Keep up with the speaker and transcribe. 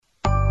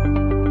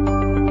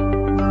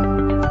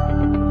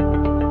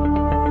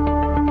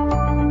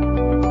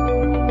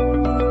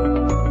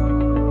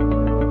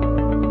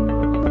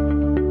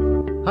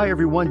Hi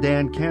everyone,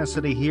 Dan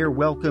Cassidy here.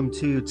 Welcome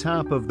to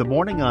Top of the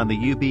Morning on the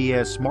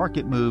UBS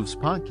Market Moves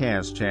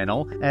podcast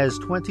channel. As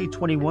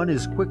 2021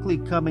 is quickly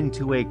coming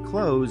to a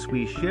close,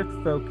 we shift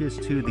focus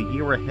to the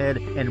year ahead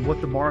and what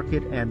the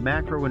market and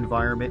macro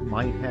environment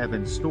might have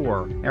in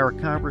store. Our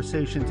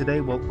conversation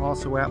today will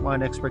also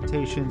outline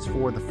expectations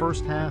for the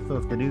first half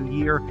of the new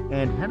year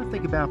and how to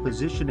think about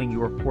positioning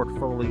your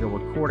portfolio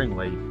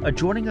accordingly.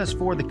 Joining us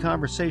for the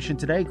conversation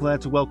today,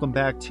 glad to welcome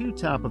back to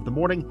Top of the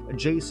Morning,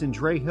 Jason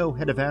Draho,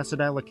 Head of Asset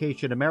Allocation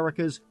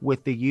Americas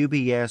with the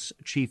UBS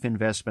Chief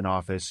Investment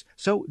Office.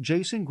 So,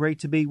 Jason, great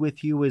to be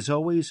with you as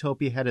always.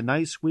 Hope you had a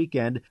nice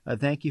weekend.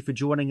 Thank you for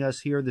joining us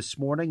here this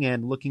morning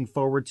and looking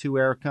forward to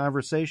our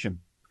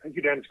conversation. Thank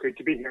you, Dan. It's great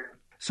to be here.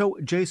 So,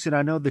 Jason,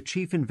 I know the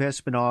Chief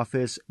Investment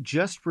Office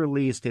just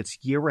released its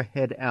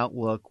year-ahead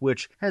outlook,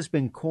 which has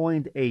been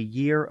coined a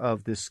year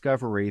of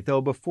discovery.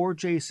 Though before,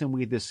 Jason,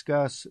 we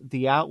discuss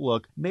the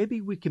outlook, maybe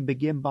we can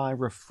begin by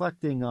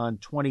reflecting on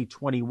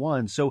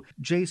 2021. So,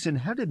 Jason,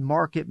 how did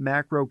market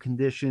macro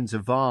conditions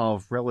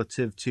evolve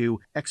relative to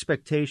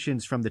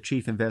expectations from the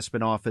Chief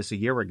Investment Office a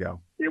year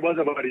ago? It was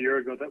about a year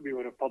ago that we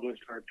would have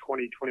published our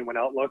 2021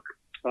 outlook,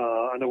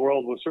 and the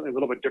world was certainly a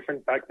little bit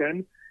different back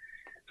then.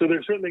 So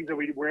there's certain things that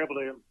we were able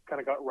to kind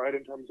of got right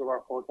in terms of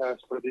our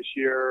forecast for this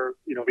year.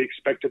 You know, we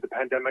expected the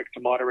pandemic to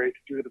moderate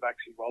due to the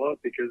vaccine rollout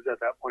because at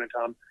that point in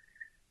time,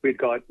 we'd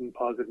gotten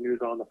positive news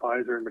on the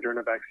Pfizer and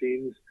Moderna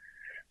vaccines.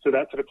 So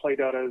that sort of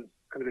played out as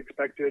kind of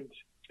expected.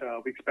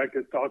 We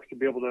expected stocks to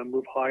be able to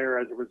move higher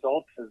as a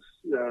result as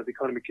the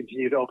economy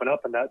continued to open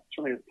up, and that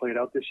certainly has played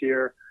out this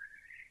year.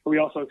 We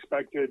also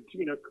expected,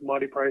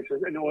 commodity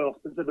prices and oil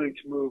specifically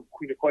to move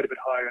quite a bit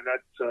higher,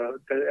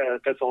 and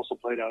that's also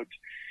played out.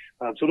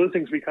 So those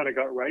things we kind of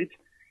got right.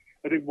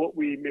 I think what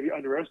we maybe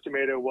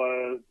underestimated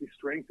was the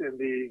strength in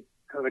the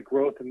kind of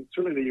growth in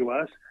certainly the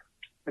U.S.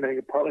 And I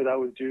think partly that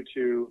was due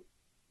to,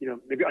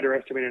 maybe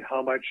underestimating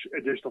how much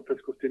additional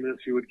fiscal stimulus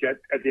you would get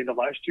at the end of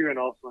last year and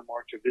also in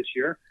March of this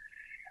year.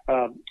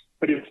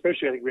 But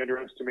especially I think we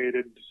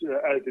underestimated,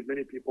 as did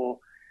many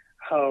people,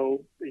 how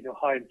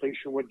high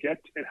inflation would get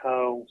and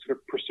how sort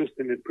of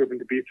persistent it's proven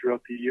to be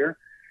throughout the year.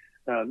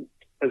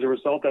 As a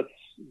result, that's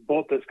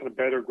both this kind of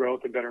better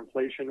growth and better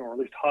inflation, or at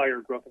least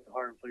higher growth and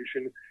higher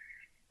inflation,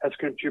 has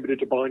contributed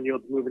to bond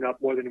yields moving up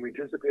more than we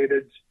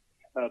anticipated.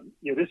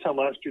 This time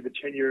last year, the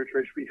 10-year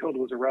Treasury yield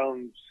was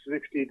around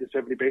 60 to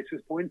 70 basis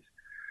points.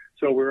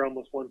 So we're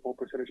almost 1 full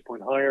percentage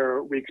point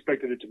higher. We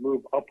expected it to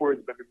move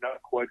upwards, but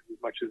not quite as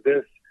much as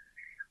this.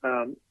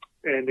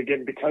 And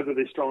again, because of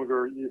the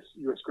stronger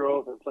U.S.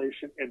 growth,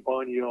 inflation, and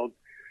bond yield,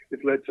 it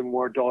led to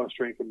more dollar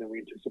strength than we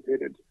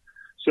anticipated.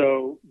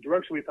 So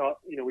direction we thought,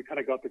 we kind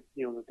of got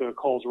the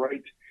calls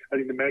right. I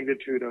think the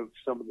magnitude of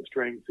some of the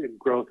strength in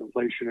growth,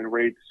 inflation, and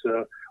rates,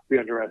 we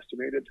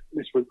underestimated. At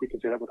least we can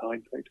say that with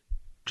hindsight.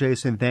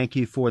 Jason, thank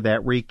you for that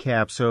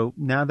recap. So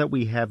now that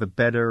we have a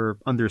better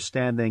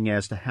understanding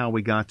as to how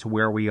we got to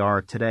where we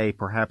are today,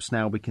 perhaps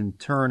now we can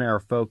turn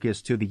our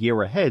focus to the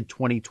year ahead,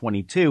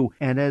 2022.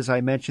 And as I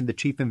mentioned, the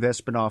Chief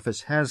Investment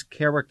Office has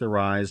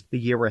characterized the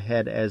year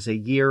ahead as a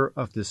year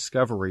of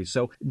discovery.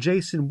 So,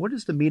 Jason, what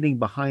is the meaning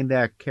behind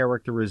that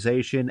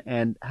characterization,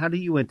 and how do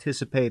you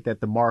anticipate that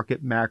the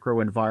market macro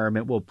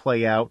environment will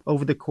play out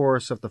over the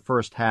course of the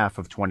first half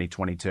of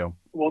 2022?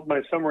 Well,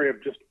 my summary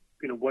of just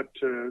what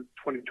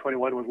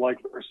 2021 was like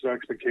versus our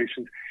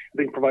expectations, I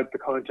think provides the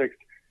context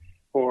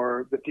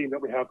for the theme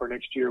that we have for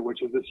next year,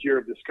 which is this year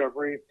of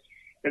discovery.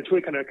 And it's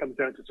really kind of comes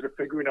down to sort of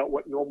figuring out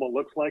what normal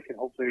looks like and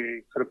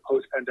hopefully sort of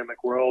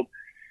post-pandemic world.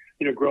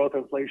 Growth,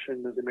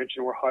 inflation, as I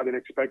mentioned, were higher than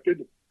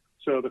expected.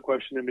 So the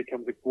question then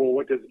becomes like, well,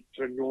 what does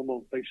sort of normal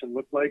inflation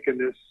look like in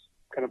this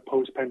kind of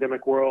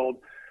post-pandemic world?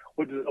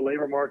 What does a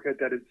labor market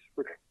that is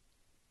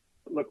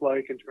look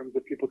like in terms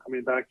of people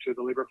coming back to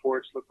the labor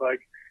force look like?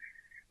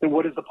 Then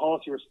what is the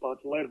policy response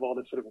in light of all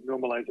this sort of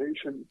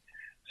normalization?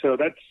 So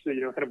that's,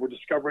 kind of we're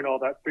discovering all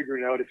that,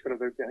 figuring out it's kind of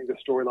the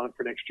storyline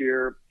for next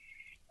year.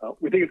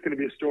 We think it's going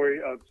to be a story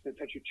of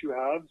essentially two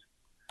halves.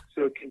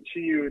 So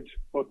continued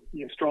both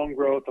strong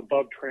growth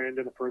above trend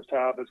in the first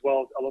half, as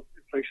well as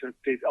inflation that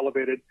stays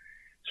elevated,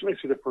 certainly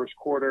through the first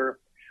quarter,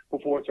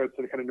 before it starts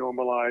to kind of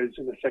normalize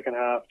in the second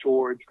half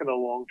towards kind of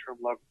long-term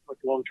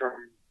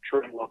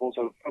trend levels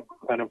of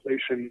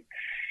inflation.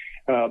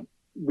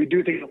 We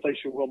do think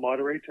inflation will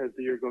moderate as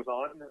the year goes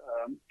on,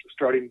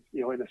 starting,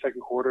 in the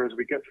second quarter as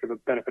we get sort of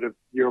the benefit of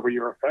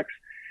year-over-year effects,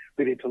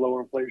 leading to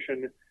lower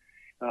inflation.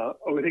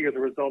 We think as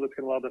a result, it's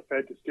going to allow the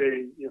Fed to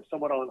stay,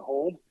 somewhat on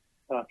hold,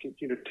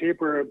 continue to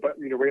taper, but,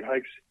 rate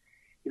hikes,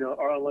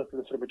 are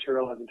unlikely to sort of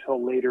materialize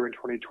until later in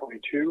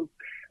 2022,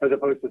 as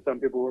opposed to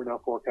some people who are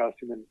now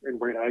forecasting in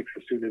rate hikes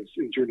as soon as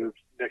in June of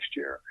next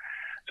year.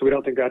 So we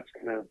don't think that's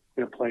going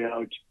to play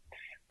out.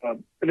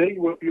 And I think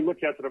if you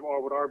look at sort of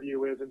what our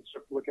view is and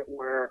sort of look at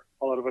where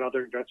a lot of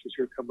other investors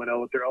who are coming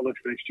out with their outlooks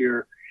for next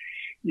year,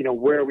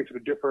 where we sort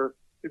of differ.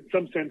 In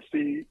some sense,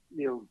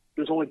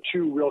 there's only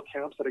two real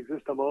camps that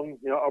exist among,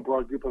 a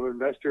broad group of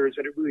investors,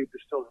 and it really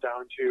distills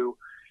down to,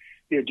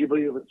 do you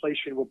believe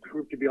inflation will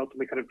prove to be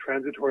ultimately kind of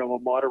transitory or will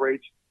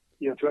moderate?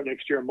 throughout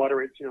next year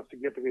moderate,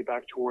 significantly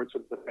back towards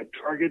sort of the Fed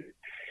target?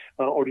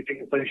 Or do you think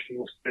inflation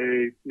will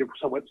stay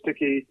somewhat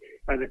sticky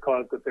and it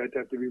cause the Fed to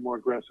have to be more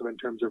aggressive in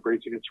terms of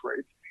raising its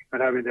rates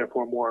and having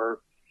therefore more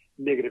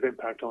negative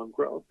impact on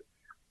growth?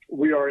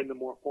 We are in the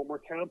more former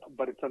camp,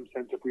 but in some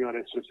sense, if we want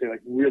to sort of say,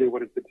 like, really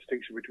what is the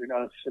distinction between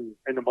us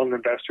and among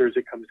investors,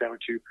 it comes down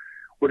to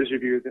what is your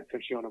view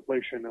essentially on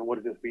inflation and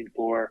what does this mean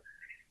for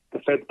the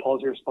Fed's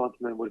policy response,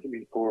 and then what does it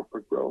mean for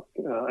growth?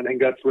 I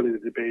think that's really the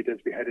debate as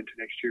we head into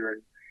next year,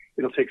 and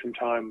it'll take some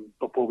time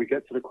before we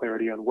get to the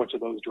clarity on which of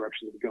those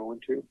directions we go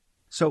into.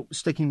 So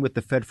sticking with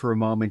the Fed for a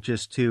moment,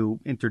 just to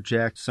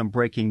interject some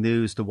breaking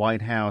news, the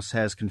White House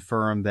has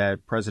confirmed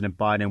that President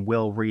Biden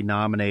will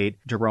renominate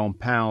Jerome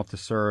Powell to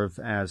serve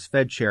as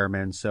Fed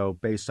chairman. So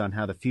based on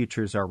how the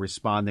futures are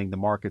responding, the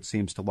market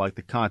seems to like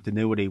the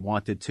continuity.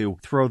 Wanted to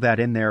throw that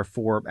in there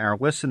for our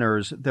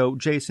listeners. Though,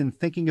 Jason,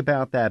 thinking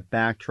about that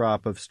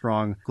backdrop of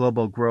strong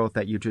global growth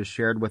that you just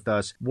shared with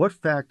us, what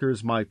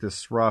factors might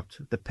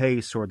disrupt the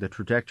pace or the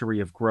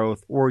trajectory of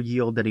growth or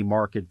yield any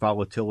market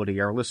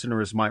volatility? Our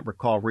listeners might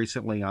recall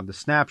recently on the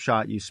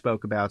snapshot, you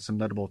spoke about some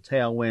notable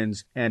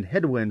tailwinds and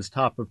headwinds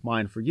top of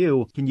mind for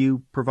you. Can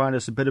you provide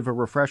us a bit of a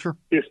refresher?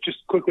 Yes, just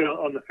quickly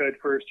on the Fed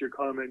first, your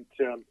comment.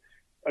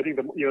 I think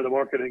the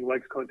market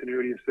likes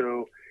continuity,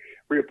 so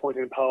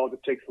reappointing Powell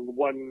just takes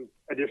one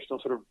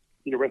additional sort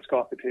of risk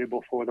off the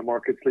table for the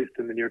markets, at least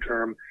in the near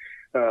term.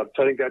 So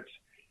I think that's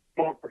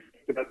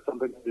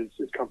something that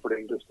is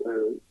comforting just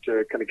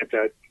to kind of get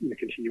that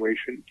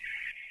continuation.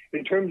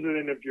 In terms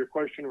of your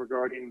question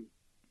regarding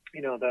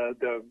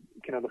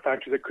the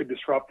factors that could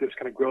disrupt this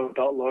kind of growth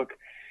outlook,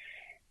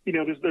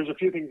 there's a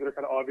few things that are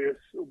kind of obvious.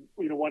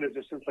 One is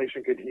just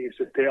inflation continues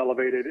to stay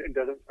elevated and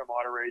doesn't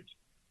moderate,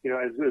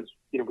 as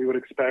we would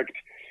expect.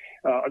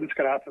 This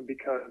could happen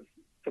because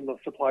some of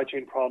the supply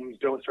chain problems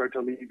don't start to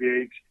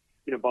alleviate,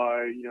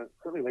 by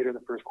certainly later in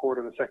the first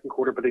quarter and the second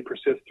quarter, but they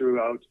persist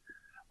throughout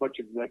much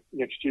of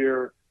next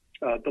year.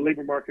 The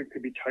labor market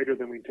could be tighter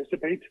than we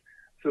anticipate,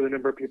 so the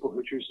number of people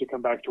who choose to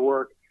come back to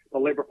work, the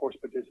labor force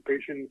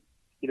participation,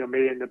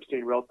 may end up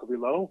staying relatively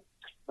low,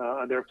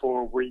 and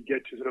therefore we get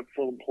to sort of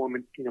full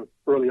employment,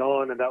 early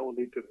on, and that will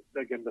lead to,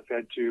 again, the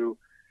Fed to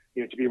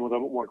be a little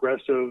bit more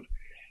aggressive.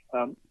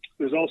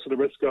 There's also the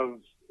risk of,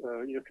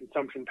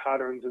 consumption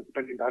patterns and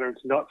spending patterns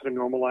not sort of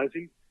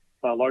normalizing,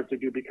 largely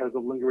due because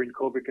of lingering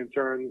COVID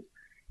concerns.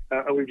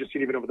 And we've just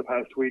seen even over the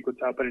past week what's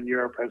happened in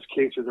Europe as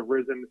cases have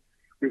risen.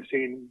 We've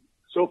seen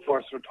so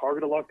far sort of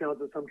targeted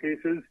lockdowns in some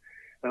cases,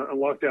 and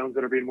lockdowns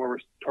that are being more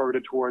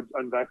targeted towards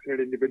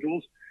unvaccinated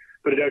individuals.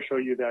 But it does show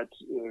you that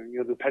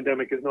the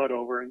pandemic is not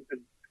over, and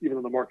even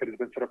though the market has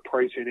been sort of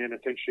pricing in,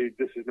 essentially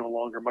this is no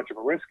longer much of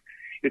a risk.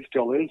 It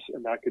still is,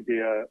 and that could be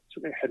a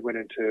headwind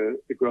into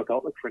the growth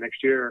outlook for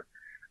next year.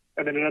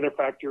 And then another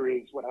factor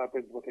is what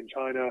happens within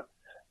China.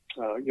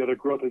 The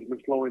growth has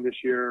been slowing this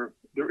year.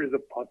 There is a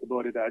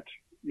possibility that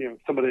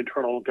some of the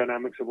internal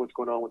dynamics of what's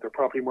going on with their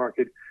property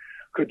market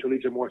could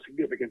lead to a more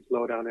significant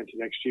slowdown into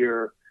next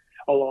year,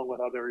 along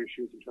with other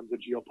issues in terms of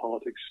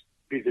geopolitics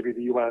vis-a-vis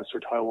the U.S. or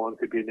Taiwan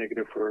could be a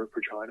negative for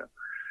China.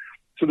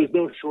 So there's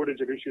no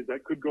shortage of issues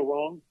that could go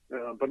wrong,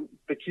 but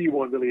the key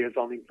one really is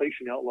on the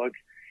inflation outlook,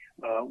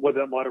 whether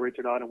that moderates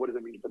or not, and what does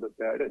it mean for the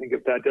Fed. I think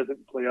if that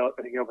doesn't play out,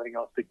 I think everything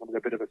else becomes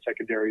a bit of a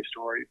secondary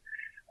story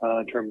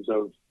in terms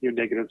of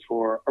negatives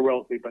for a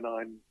relatively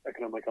benign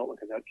economic outlook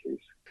in that case.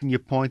 You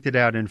pointed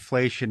out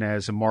inflation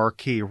as a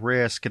marquee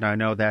risk, and I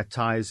know that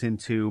ties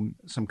into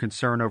some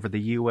concern over the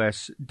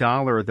U.S.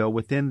 dollar, though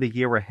within the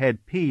year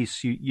ahead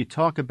piece, you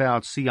talk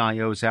about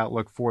CIO's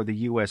outlook for the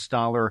U.S.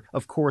 dollar,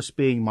 of course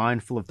being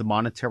mindful of the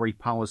monetary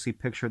policy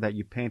picture that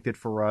you painted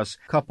for us,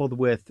 coupled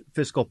with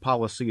fiscal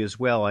policy as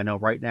well. I know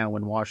right now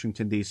in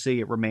Washington,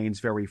 D.C., it remains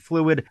very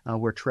fluid.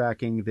 We're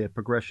tracking the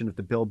progression of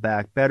the Build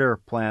Back Better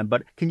plan,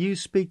 but can you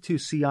speak to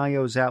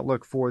CIO's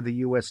outlook for the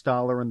U.S.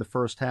 dollar in the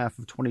first half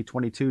of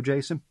 2022,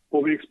 Jason?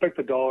 Well, we expect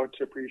the dollar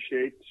to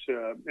appreciate,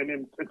 and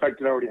in fact,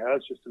 it already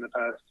has just in the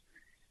past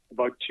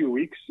about 2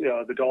 weeks.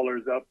 The dollar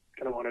is up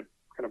kind of on a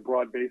kind of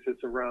broad basis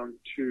around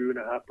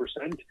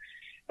 2.5%.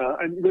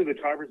 And really the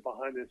drivers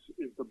behind this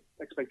is the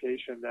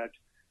expectation that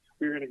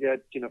we're going to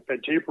get,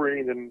 Fed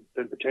tapering and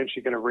then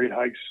potentially kind of rate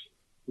hikes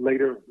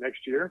later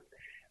next year,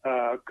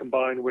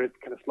 combined with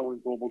kind of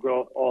slowing global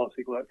growth. All else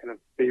equal, that kind of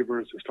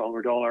favors a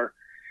stronger dollar.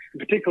 In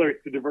particular,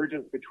 it's the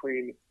divergence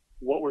between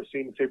what we're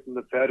seeing, say, from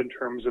the Fed in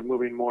terms of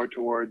moving more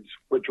towards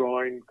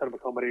withdrawing kind of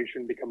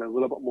accommodation, becoming a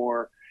little bit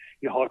more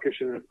hawkish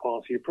in its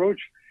policy approach,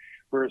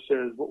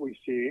 versus what we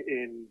see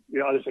in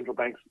other central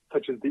banks,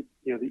 such as the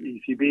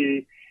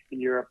ECB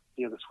in Europe,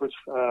 the Swiss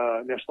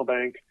National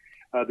Bank,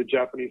 the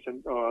Japanese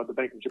and the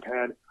Bank of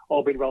Japan,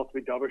 all being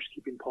relatively dovish,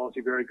 keeping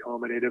policy very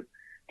accommodative,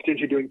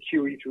 potentially doing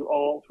QE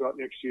throughout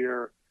next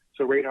year.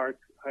 So rate hikes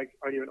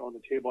aren't even on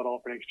the table at all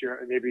for next year,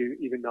 and maybe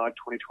even not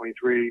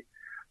 2023.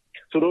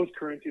 So those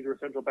currencies where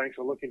central banks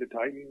are looking to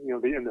tighten,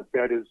 and the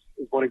Fed is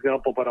one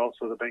example, but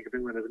also the Bank of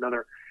England is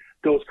another.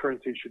 Those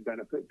currencies should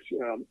benefit,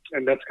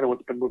 and that's kind of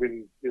what's been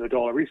moving the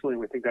dollar recently.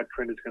 We think that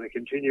trend is going to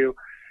continue.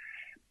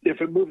 If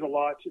it moves a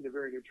lot in the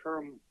very near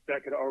term,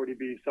 that could already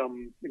be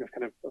some,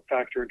 kind of a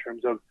factor in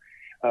terms of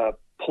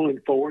pulling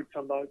forward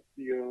some of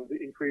the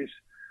increase.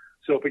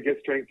 So if it gets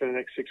strength in the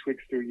next 6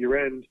 weeks through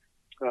year end,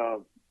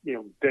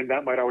 then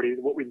that might already,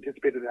 what we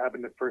anticipated to happen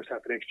in the first half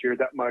of next year,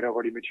 that might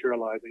already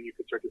materialize, and you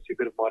could start to see a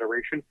bit of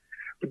moderation.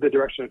 But the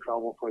direction of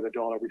travel for the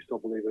dollar, we still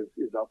believe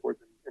is upwards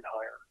and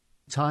higher.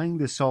 Tying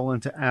this all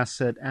into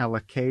asset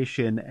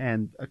allocation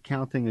and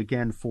accounting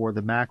again for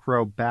the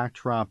macro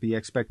backdrop, the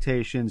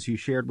expectations you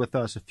shared with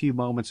us a few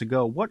moments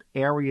ago, what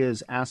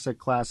areas, asset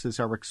classes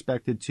are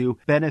expected to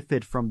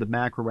benefit from the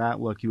macro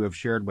outlook you have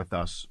shared with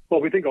us?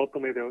 Well, we think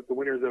ultimately the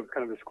winners of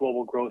kind of this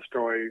global growth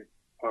story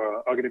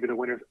are going to be the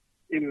winners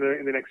in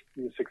the next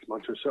 6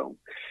 months or so.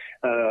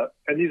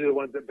 And these are the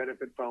ones that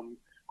benefit from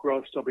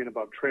growth still being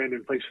above trend,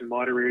 inflation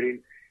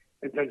moderating,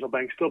 and central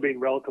banks still being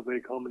relatively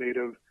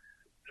accommodative.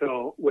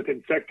 So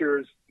within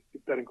sectors,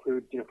 that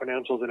includes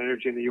financials and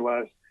energy in the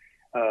U.S.,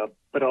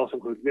 but also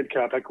includes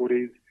mid-cap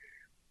equities.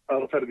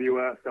 Outside of the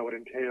U.S., that would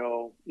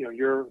entail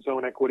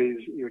Eurozone equities,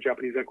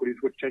 Japanese equities,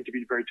 which tend to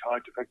be very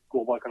tied to the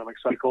global economic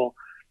cycle.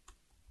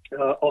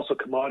 Also,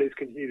 commodities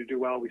continue to do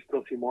well. We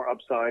still see more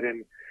upside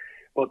in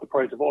both the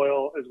price of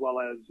oil as well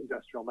as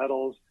industrial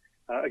metals,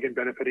 again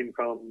benefiting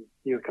from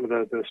kind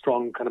of the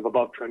strong kind of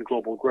above trend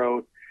global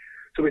growth.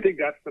 So we think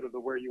that's sort of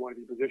where you want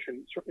to be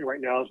positioned, certainly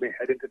right now as we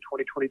head into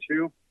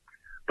 2022.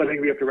 But I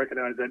think we have to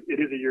recognize that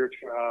it is a year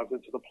to have,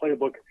 and so the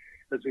playbook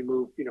as we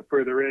move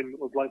further in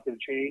was likely to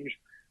change.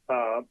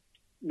 Not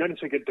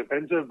necessarily get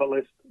defensive, but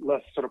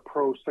less sort of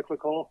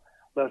pro-cyclical,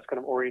 less kind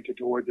of oriented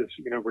towards this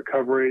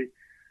recovery.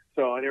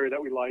 So an area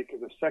that we like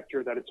is a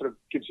sector that it sort of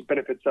gives you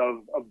benefits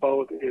of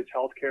both is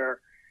healthcare.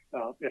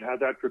 It has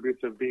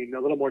attributes of being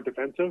a little more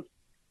defensive,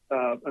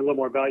 a little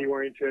more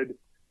value-oriented.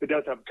 It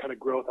does have kind of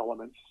growth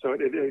elements. So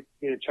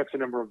it checks a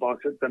number of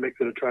boxes that makes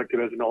it attractive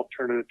as an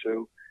alternative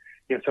to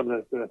some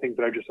of the things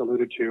that I just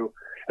alluded to,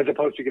 as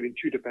opposed to getting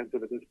too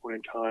defensive at this point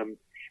in time.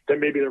 That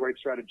may be the right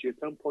strategy at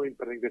some point,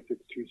 but I think that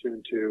it's too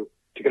soon to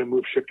kind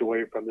of shift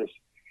away from this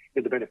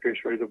the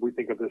beneficiaries if we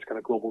think of this kind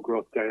of global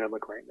growth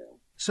dynamic right now.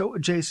 So,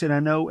 Jason, I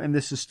know, and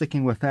this is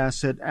sticking with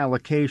asset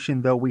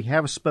allocation, though we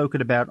have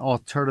spoken about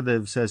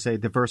alternatives as a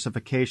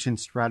diversification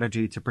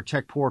strategy to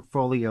protect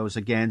portfolios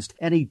against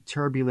any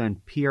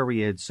turbulent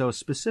period. So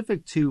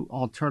specific to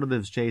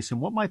alternatives, Jason,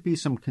 what might be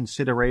some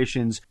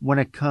considerations when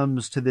it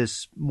comes to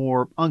this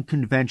more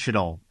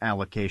unconventional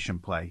allocation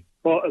play?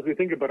 Well, as we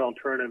think about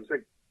alternatives,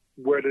 like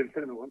where do they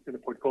fit in the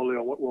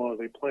portfolio, what role are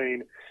they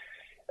playing?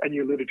 And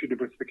you alluded to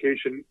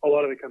diversification. A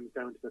lot of it comes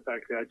down to the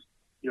fact that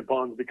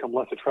bonds become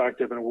less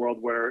attractive in a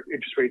world where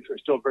interest rates are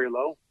still very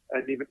low,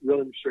 and even real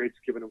interest rates,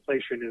 given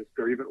inflation,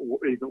 they're even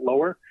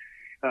lower.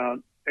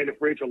 And if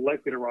rates are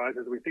likely to rise,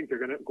 as we think they're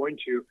going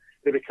to,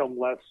 they become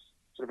less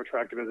sort of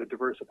attractive as a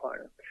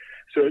diversifier.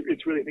 So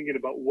it's really thinking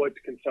about what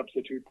can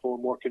substitute for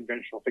more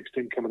conventional fixed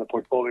income in the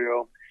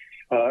portfolio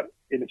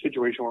in a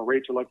situation where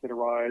rates are likely to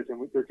rise,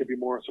 and there could be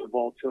more sort of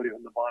volatility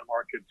in the bond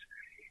markets.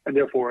 And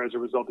therefore, as a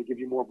result, they give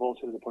you more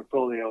volatility in the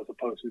portfolio as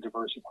opposed to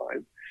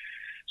diversified.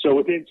 So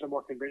within some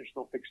more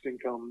conventional fixed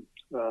income,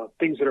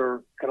 things that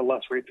are kind of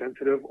less rate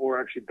sensitive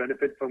or actually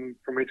benefit from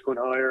rates going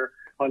higher,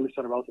 at least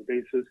on a relative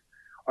basis,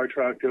 are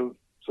attractive.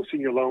 So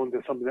senior loans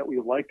is something that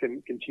we like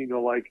and continue to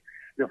like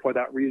for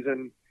that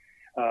reason.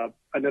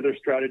 Another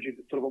strategy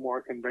that's a little bit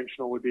more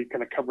conventional would be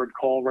kind of covered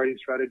call writing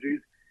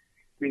strategies,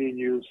 meaning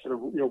you sort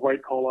of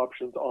write call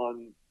options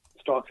on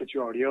stocks that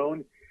you already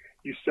own.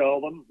 You sell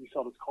them, you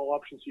sell those call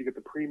options, so you get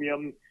the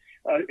premium.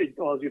 It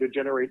allows you to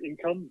generate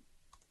income,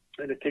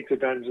 and it takes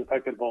advantage of the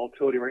fact that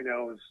volatility right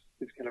now is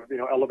kind of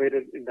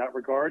elevated in that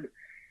regard.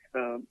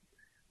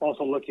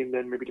 Also looking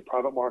then maybe to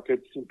private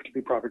markets, and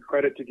particularly private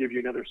credit, to give you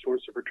another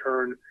source of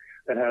return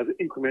that has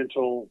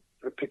incremental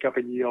pickup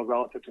in yield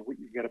relative to what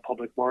you can get at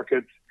public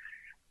markets.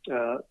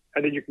 And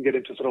then you can get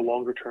into sort of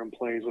longer term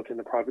plays within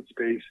the private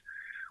space,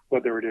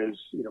 whether it is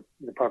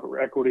private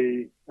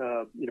equity,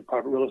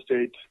 private real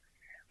estate,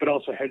 but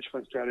also hedge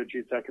fund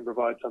strategies that can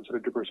provide some sort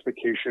of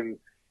diversification,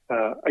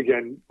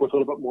 again, with a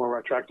little bit more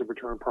attractive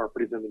return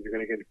properties than you're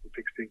going to get from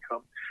fixed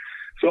income.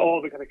 So all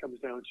of it kind of comes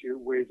down to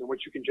ways in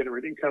which you can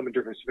generate income and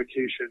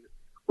diversification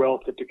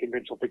relative to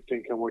conventional fixed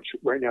income, which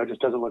right now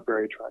just doesn't look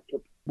very attractive.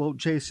 Well,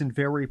 Jason,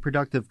 very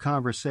productive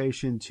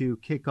conversation to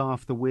kick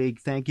off the week.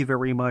 Thank you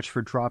very much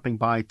for dropping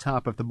by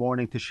top of the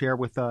morning to share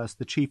with us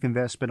the Chief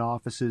Investment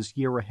Office's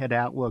year-ahead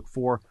outlook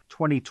for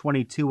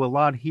 2022. A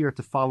lot here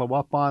to follow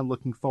up on.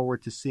 Looking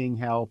forward to seeing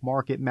how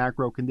market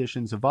macro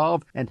conditions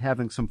evolve and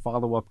having some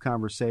follow-up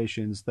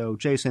conversations. Though,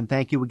 Jason,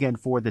 thank you again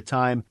for the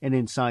time and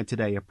insight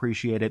today.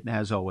 Appreciate it,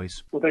 as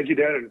always. Well, thank you,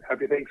 Dan, and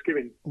happy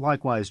Thanksgiving.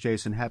 Likewise,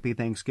 Jason. Happy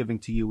Thanksgiving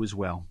to you as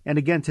well. And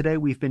again, today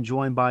we've been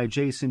joined by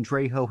Jason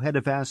Draho, Head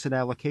of Asset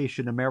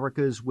Allocation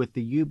Americas with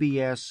the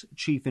UBS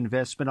Chief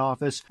Investment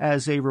Office.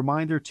 As a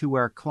reminder to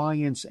our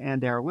clients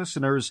and our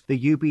listeners, the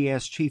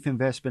UBS Chief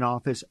Investment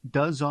Office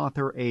does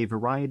author a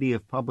variety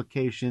of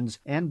publications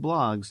and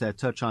blogs that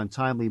touch on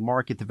timely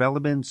market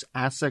developments,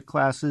 asset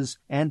classes,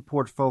 and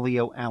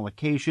portfolio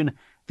allocation.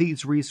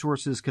 These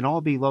resources can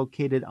all be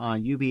located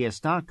on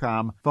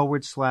ubs.com/CIO,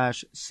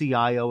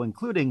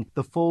 including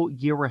the full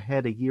Year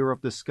Ahead, A Year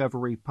of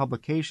Discovery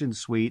publication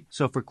suite.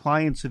 So for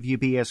clients of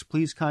UBS,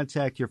 please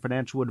contact your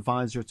financial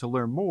advisor to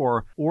learn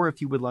more, or if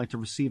you would like to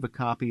receive a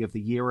copy of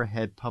the Year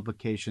Ahead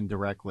publication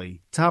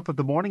directly. Top of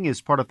the Morning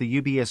is part of the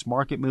UBS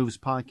Market Moves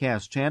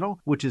podcast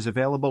channel, which is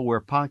available where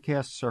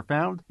podcasts are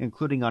found,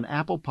 including on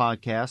Apple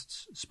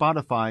Podcasts,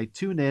 Spotify,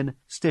 TuneIn,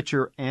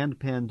 Stitcher, and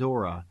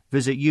Pandora.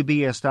 Visit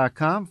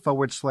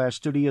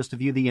ubs.com/studios to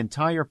view the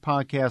entire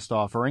podcast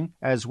offering,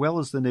 as well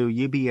as the new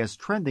UBS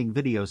Trending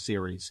video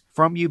series.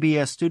 From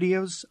UBS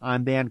Studios,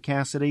 I'm Dan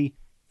Cassidy.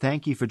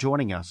 Thank you for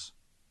joining us.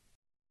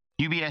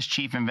 UBS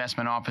Chief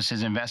Investment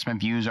Office's investment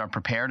views are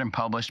prepared and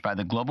published by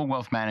the global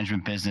wealth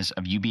management business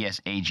of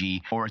UBS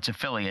AG or its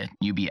affiliate,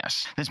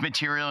 UBS. This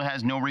material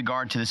has no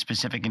regard to the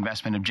specific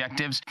investment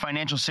objectives,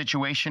 financial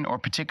situation, or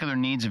particular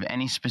needs of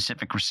any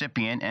specific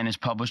recipient and is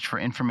published for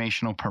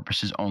informational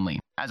purposes only.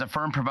 As a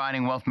firm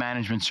providing wealth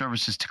management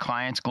services to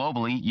clients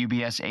globally,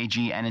 UBS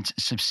AG and its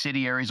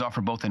subsidiaries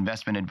offer both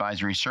investment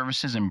advisory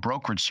services and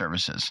brokerage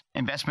services.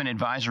 Investment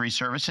advisory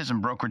services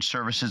and brokerage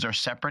services are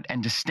separate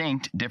and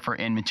distinct, differ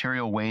in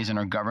material ways, and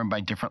are governed by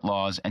different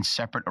laws and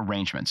separate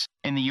arrangements.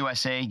 In the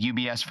USA,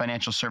 UBS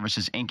Financial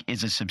Services, Inc.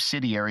 is a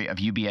subsidiary of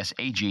UBS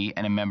AG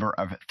and a member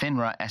of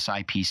FINRA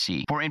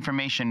SIPC. For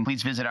information,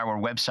 please visit our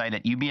website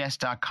at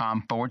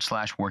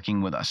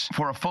ubs.com/working with us.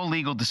 For a full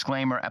legal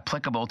disclaimer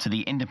applicable to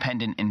the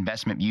independent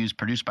investment views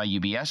produced by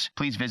UBS,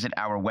 please visit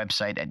our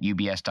website at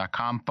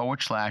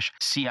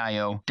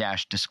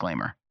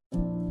ubs.com/CIO-disclaimer.